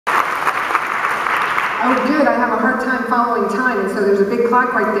Oh, good. I have a hard time following time, and so there's a big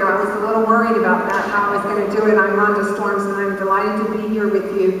clock right there. I was a little worried about that, how I was going to do it. I'm Ronda Storms, and I'm delighted to be here with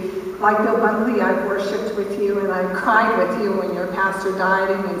you. Like Bill Buckley, I've worshipped with you, and I've cried with you when your pastor died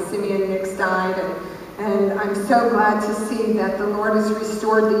and when Simeon Nix died. And I'm so glad to see that the Lord has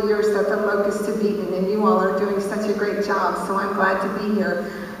restored the years that the locusts have eaten, and you all are doing such a great job, so I'm glad to be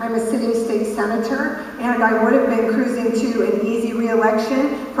here. I'm a sitting state senator, and I would have been cruising to an easy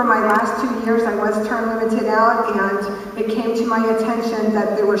re-election. For my last 2 years, I was term limited out, and it came to my attention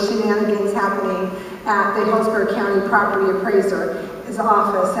that there were shenanigans happening at the Hillsborough County Property Appraiser's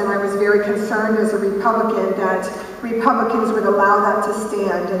office, and I was very concerned as a Republican that Republicans would allow that to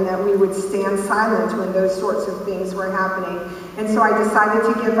stand and that we would stand silent when those sorts of things were happening. And so I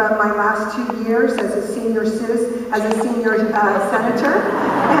decided to give up my last 2 years as a senior citizen, as a senior senator,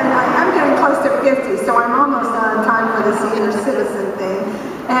 and I'm getting close to 50, so I'm almost on time for the senior citizen thing.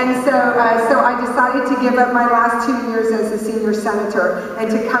 And so I decided to give up my last 2 years as a senior senator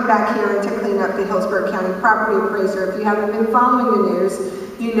and to come back here and to clean up the Hillsborough County Property Appraiser. If you haven't been following the news,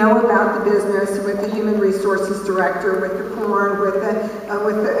 you know about the business with the Human Resources Director, with the porn, with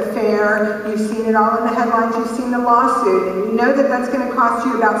the affair. You've seen it all in the headlines. You've seen the lawsuit, and you know that that's going to cost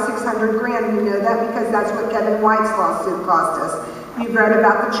you about $600 grand. You know that because that's what Kevin White's lawsuit cost us. You've read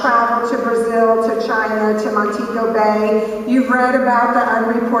about the travel to Brazil, to China, to Montego Bay. You've read about the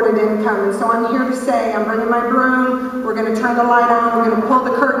unreported income. And so I'm here to say, I'm bringing my broom, we're going to turn the light on, we're going to pull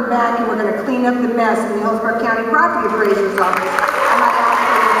the curtain back, and we're going to clean up the mess in the Hillsborough County Property Appraiser's office.